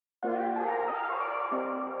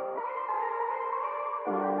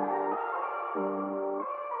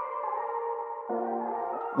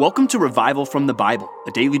Welcome to Revival from the Bible,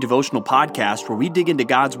 a daily devotional podcast where we dig into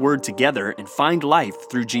God's Word together and find life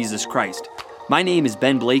through Jesus Christ. My name is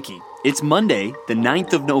Ben Blakey. It's Monday, the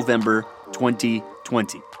 9th of November,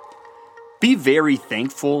 2020. Be very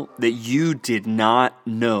thankful that you did not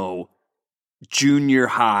know junior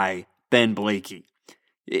high Ben Blakey.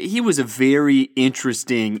 He was a very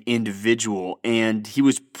interesting individual, and he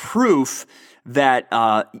was proof that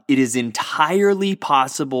it is entirely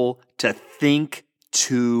possible to think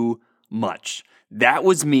too much. That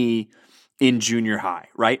was me in junior high,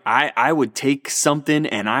 right? I would take something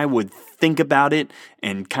and I would think about it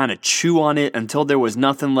and kind of chew on it until there was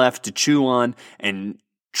nothing left to chew on and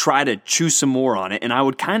try to chew some more on it. And I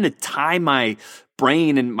would kind of tie my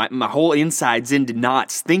brain and my whole insides into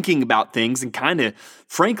knots thinking about things and kind of,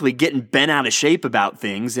 frankly, getting bent out of shape about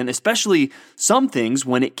things, and especially some things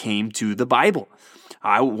when it came to the Bible.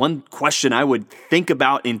 One question I would think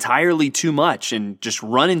about entirely too much and just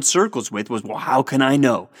run in circles with was, well, how can I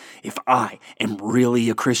know if I am really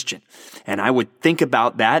a Christian? And I would think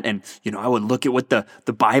about that, and I would look at what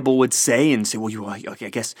the Bible would say and say, well, I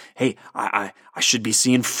guess, hey, I should be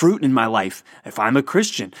seeing fruit in my life if I'm a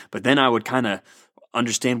Christian. But then I would kind of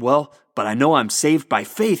understand, well, but I know I'm saved by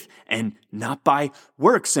faith and not by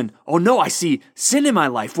works. And, oh no, I see sin in my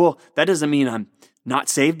life. Well, that doesn't mean I'm not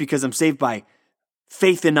saved because I'm saved by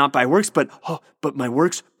faith and not by works, but my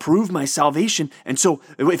works prove my salvation. And so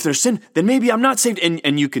if there's sin, then maybe I'm not saved.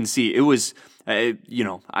 And you can see it was, I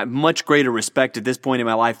have much greater respect at this point in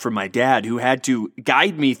my life for my dad, who had to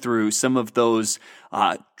guide me through some of those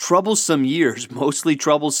troublesome years, mostly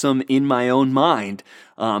troublesome in my own mind,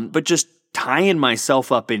 but just tying myself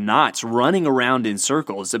up in knots, running around in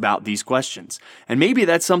circles about these questions. And maybe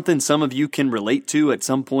that's something some of you can relate to at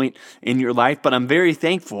some point in your life, but I'm very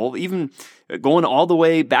thankful, even going all the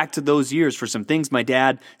way back to those years, for some things my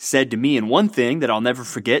dad said to me. And one thing that I'll never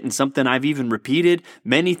forget, and something I've even repeated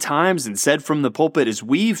many times and said from the pulpit as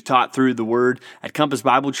we've taught through the Word at Compass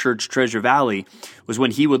Bible Church, Treasure Valley, was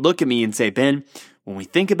when he would look at me and say, Ben, when we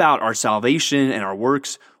think about our salvation and our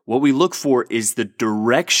works, what we look for is the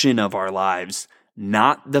direction of our lives,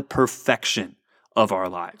 not the perfection of our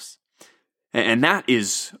lives. And that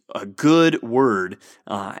is a good word,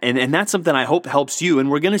 and that's something I hope helps you.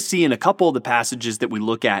 And we're going to see in a couple of the passages that we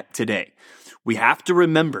look at today. We have to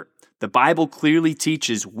remember the Bible clearly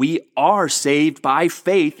teaches we are saved by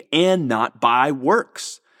faith and not by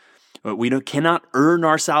works. We cannot earn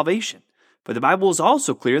our salvation. But the Bible is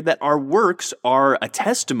also clear that our works are a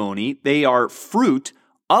testimony. They are fruit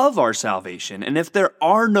of our salvation. And if there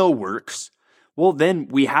are no works, well, then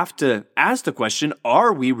we have to ask the question,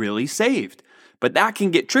 are we really saved? But that can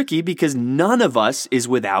get tricky because none of us is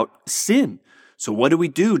without sin. So what do we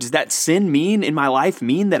do? Does that sin in my life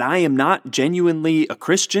mean that I am not genuinely a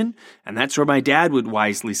Christian? And that's where my dad would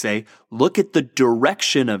wisely say, look at the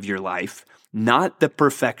direction of your life, not the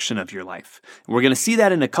perfection of your life. And we're going to see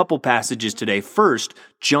that in a couple passages today. First,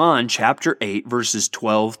 John chapter 8, verses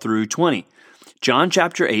 12 through 20. John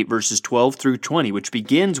chapter 8, verses 12 through 20, which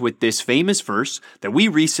begins with this famous verse that we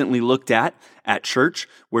recently looked at church,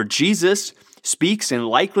 where Jesus speaks, and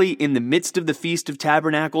likely in the midst of the Feast of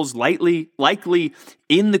Tabernacles, likely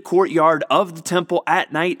in the courtyard of the temple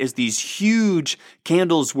at night as these huge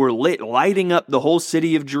candles were lit, lighting up the whole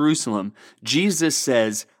city of Jerusalem, Jesus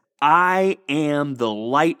says, I am the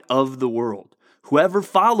light of the world. Whoever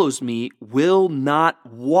follows me will not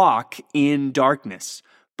walk in darkness,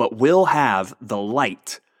 but will have the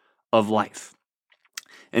light of life.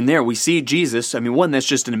 And there we see Jesus. One, that's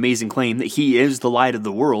just an amazing claim that he is the light of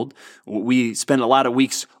the world. We spent a lot of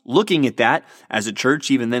weeks looking at that as a church,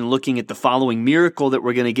 even then looking at the following miracle that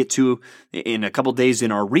we're going to get to in a couple days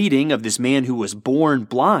in our reading of this man who was born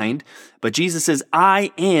blind. But Jesus says,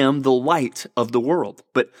 I am the light of the world.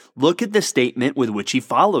 But look at the statement with which he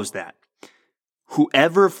follows that.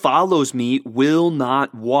 Whoever follows me will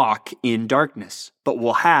not walk in darkness, but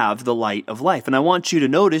will have the light of life. And I want you to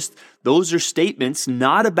notice those are statements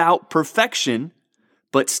not about perfection,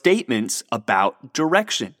 but statements about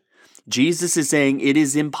direction. Jesus is saying it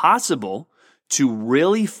is impossible to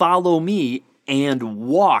really follow me and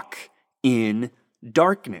walk in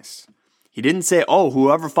darkness. He didn't say,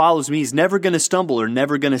 whoever follows me is never going to stumble or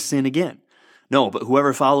never going to sin again. No, but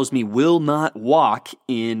whoever follows me will not walk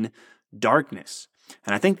in darkness.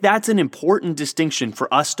 And I think that's an important distinction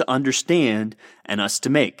for us to understand and us to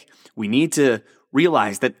make. We need to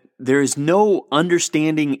realize that there is no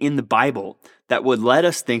understanding in the Bible that would let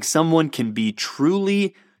us think someone can be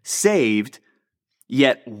truly saved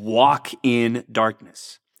yet walk in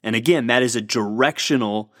darkness. And again, that is a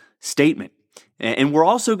directional statement. And we're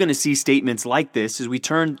also going to see statements like this as we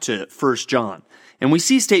turn to 1 John. And we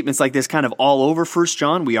see statements like this kind of all over 1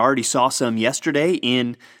 John. We already saw some yesterday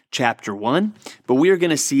in chapter 1, but we are going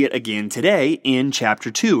to see it again today in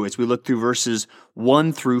chapter 2 as we look through verses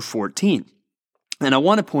 1 through 14. And I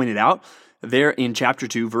want to point it out there in chapter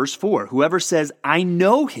 2, verse 4. Whoever says, I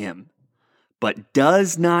know him, but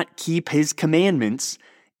does not keep his commandments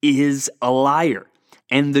is a liar,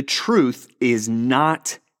 and the truth is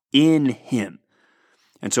not in him.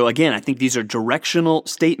 And so again, I think these are directional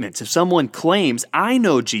statements. If someone claims, I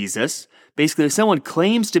know Jesus, basically if someone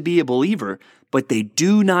claims to be a believer, but they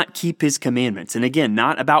do not keep his commandments, and again,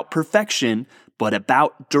 not about perfection, but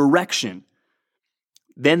about direction,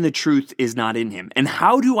 then the truth is not in him. And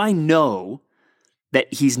how do I know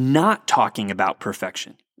that he's not talking about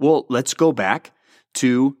perfection? Well, let's go back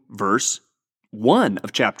to verse 1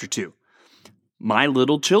 of chapter 2. My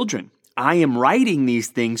little children, I am writing these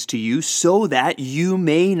things to you so that you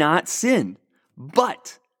may not sin.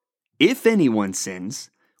 But if anyone sins,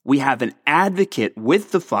 we have an advocate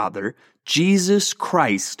with the Father, Jesus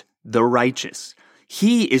Christ the righteous.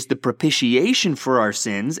 He is the propitiation for our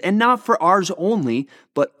sins, and not for ours only,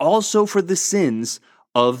 but also for the sins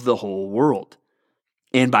of the whole world.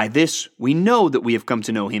 And by this, we know that we have come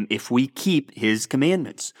to know him if we keep his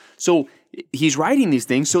commandments. So he's writing these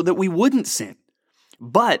things so that we wouldn't sin.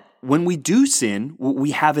 But when we do sin,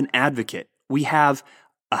 we have an advocate. We have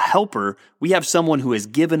a helper. We have someone who has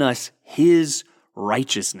given us his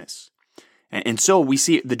righteousness. And so we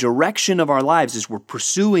see the direction of our lives is we're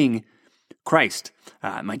pursuing Christ.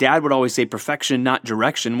 My dad would always say perfection, not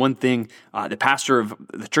direction. One thing, the pastor of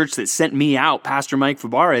the church that sent me out, Pastor Mike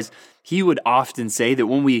Fabarez, he would often say that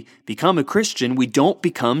when we become a Christian, we don't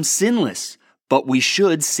become sinless, but we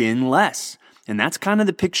should sin less. And that's kind of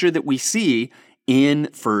the picture that we see in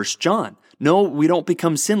 1 John. No, we don't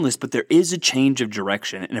become sinless, but there is a change of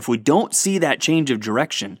direction. And if we don't see that change of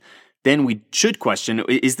direction, then we should question,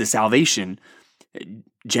 is the salvation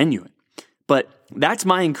genuine? But that's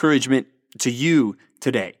my encouragement to you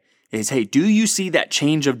today is, hey, do you see that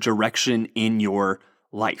change of direction in your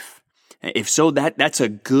life? If so, that's a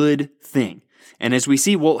good thing. And as we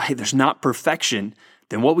see, well, hey, there's not perfection,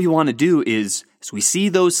 then what we want to do is, as we see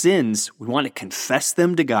those sins, we want to confess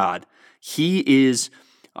them to God. He is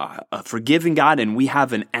a forgiving God, and we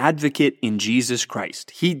have an advocate in Jesus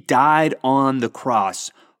Christ. He died on the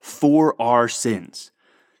cross for our sins.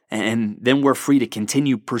 And then we're free to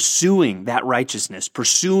continue pursuing that righteousness,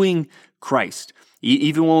 pursuing Christ.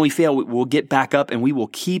 Even when we fail, we'll get back up and we will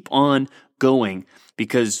keep on going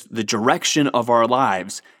because the direction of our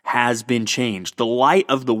lives has been changed. The light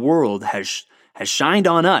of the world has shined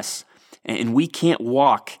on us, and we can't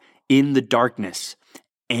walk in the darkness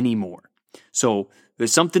anymore. So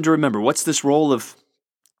there's something to remember. What's this role of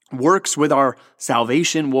works with our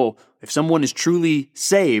salvation? Well, if someone is truly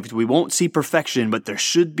saved, we won't see perfection, but there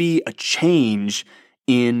should be a change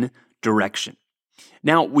in direction.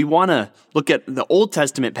 Now, we want to look at the Old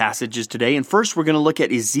Testament passages today, and first we're going to look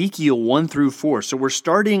at Ezekiel 1 through 4. So we're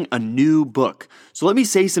starting a new book. So let me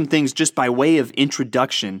say some things just by way of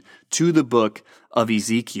introduction to the book of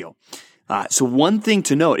Ezekiel. So one thing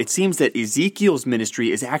to note, it seems that Ezekiel's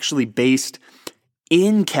ministry is actually based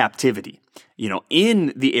in captivity,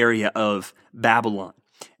 in the area of Babylon.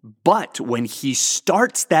 But when he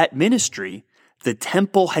starts that ministry, the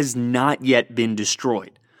temple has not yet been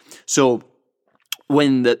destroyed. So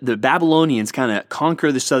when the Babylonians kind of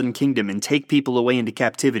conquer the southern kingdom and take people away into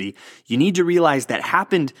captivity, you need to realize that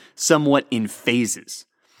happened somewhat in phases.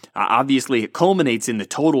 Obviously, it culminates in the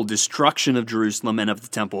total destruction of Jerusalem and of the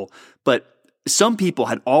temple, but some people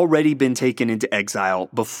had already been taken into exile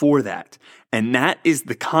before that. And that is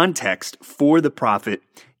the context for the prophet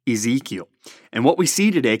Ezekiel. And what we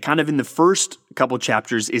see today, kind of in the first couple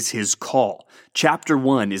chapters, is his call. Chapter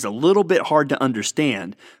 1 is a little bit hard to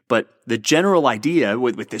understand, but the general idea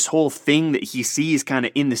with this whole thing that he sees kind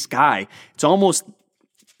of in the sky, it's almost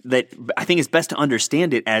that I think it's best to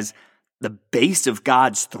understand it as the base of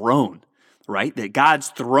God's throne, right? That God's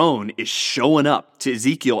throne is showing up to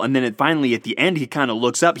Ezekiel. And then finally at the end, he kind of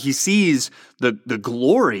looks up, he sees the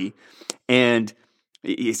glory, and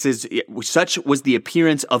it says, such was the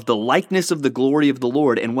appearance of the likeness of the glory of the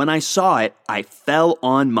Lord. And when I saw it, I fell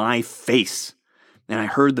on my face. And I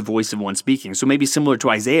heard the voice of one speaking. So maybe similar to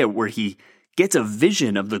Isaiah, where he gets a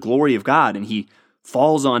vision of the glory of God and he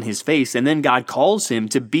falls on his face. And then God calls him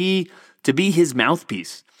to be his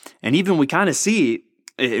mouthpiece. And even we kind of see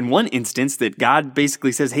in one instance that God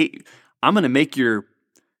basically says, hey, I'm going to make your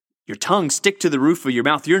tongue stick to the roof of your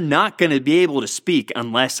mouth. You're not going to be able to speak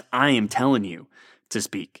unless I am telling you to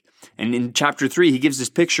speak. And in chapter 3, he gives this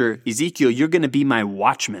picture, Ezekiel, you're going to be my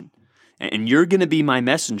watchman, and you're going to be my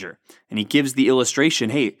messenger. And he gives the illustration,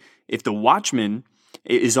 hey, if the watchman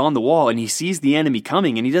is on the wall and he sees the enemy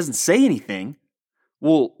coming and he doesn't say anything,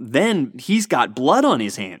 well, then he's got blood on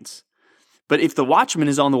his hands. But if the watchman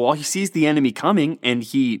is on the wall, he sees the enemy coming and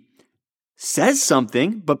he says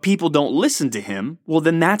something, but people don't listen to him, well,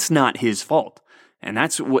 then that's not his fault. And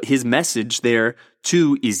that's what his message there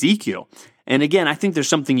to Ezekiel. And again, I think there's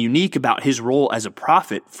something unique about his role as a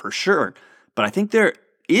prophet for sure. But I think there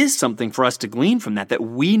is something for us to glean from that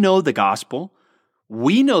we know the gospel.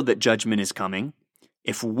 We know that judgment is coming.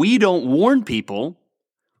 If we don't warn people,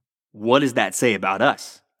 what does that say about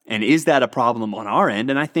us? And is that a problem on our end?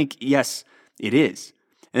 And I think, yes, it is.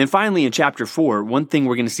 And then finally, in chapter 4, one thing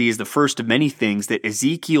we're going to see is the first of many things that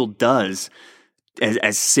Ezekiel does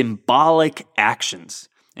as symbolic actions.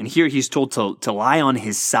 And here he's told to lie on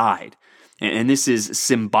his side. And this is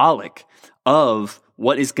symbolic of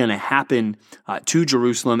what is going to happen to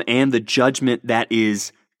Jerusalem and the judgment that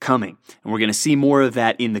is coming. And we're going to see more of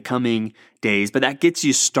that in the coming days. But that gets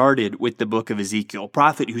you started with the book of Ezekiel, a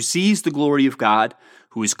prophet who sees the glory of God,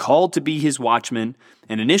 who is called to be his watchman.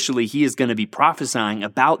 And initially, he is going to be prophesying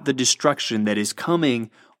about the destruction that is coming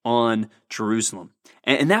on Jerusalem.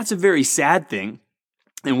 And that's a very sad thing.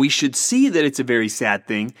 And we should see that it's a very sad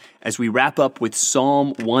thing as we wrap up with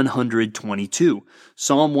Psalm 122.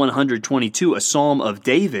 Psalm 122, a psalm of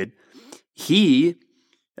David, he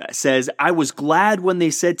says, I was glad when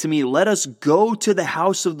they said to me, let us go to the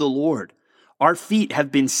house of the Lord. Our feet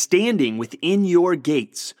have been standing within your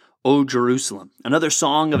gates, O Jerusalem. Another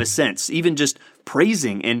song of ascents, even just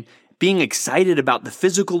praising and being excited about the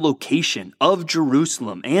physical location of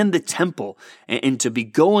Jerusalem and the temple, and to be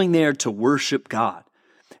going there to worship God.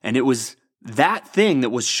 And it was that thing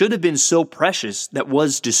that should have been so precious that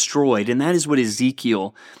was destroyed. And that is what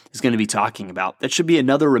Ezekiel is going to be talking about. That should be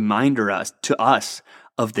another reminder to us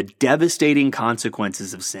of the devastating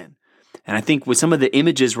consequences of sin. And I think with some of the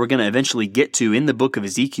images we're going to eventually get to in the book of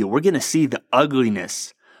Ezekiel, we're going to see the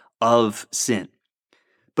ugliness of sin.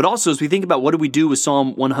 But also, as we think about what do we do with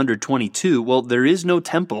Psalm 122, well, there is no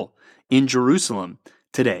temple in Jerusalem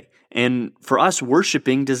today. And for us,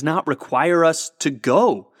 worshiping does not require us to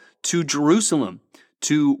go to Jerusalem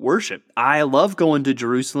to worship. I love going to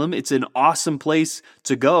Jerusalem. It's an awesome place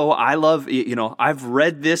to go. I've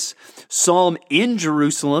read this psalm in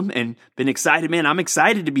Jerusalem and been excited. Man, I'm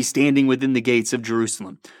excited to be standing within the gates of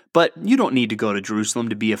Jerusalem. But you don't need to go to Jerusalem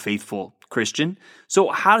to be a faithful Christian. So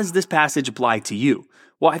how does this passage apply to you?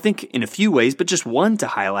 Well, I think in a few ways, but just one to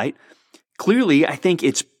highlight. Clearly, I think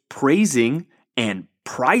it's praising and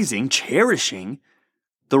prizing, cherishing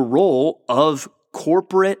the role of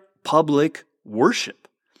corporate public worship.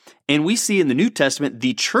 And we see in the New Testament,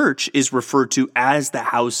 the church is referred to as the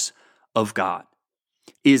house of God.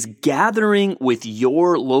 Is gathering with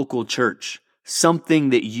your local church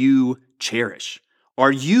something that you cherish?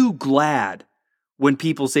 Are you glad when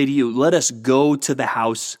people say to you, let us go to the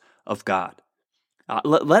house of God?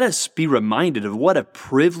 Let us be reminded of what a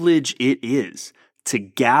privilege it is to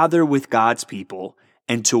gather with God's people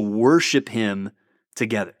and to worship Him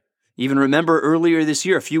together. Even remember earlier this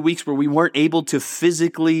year, a few weeks where we weren't able to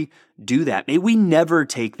physically do that. May we never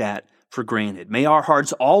take that for granted. May our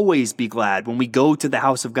hearts always be glad when we go to the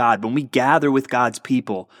house of God, when we gather with God's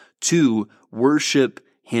people to worship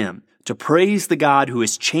Him, to praise the God who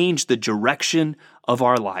has changed the direction of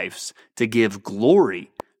our lives, to give glory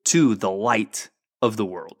to the light of the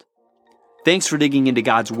world. Thanks for digging into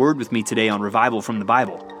God's Word with me today on Revival from the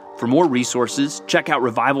Bible. For more resources, check out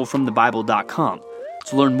revivalfromthebible.com.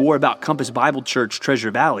 To learn more about Compass Bible Church Treasure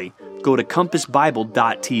Valley, go to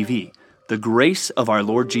compassbible.tv. The grace of our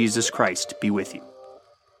Lord Jesus Christ be with you.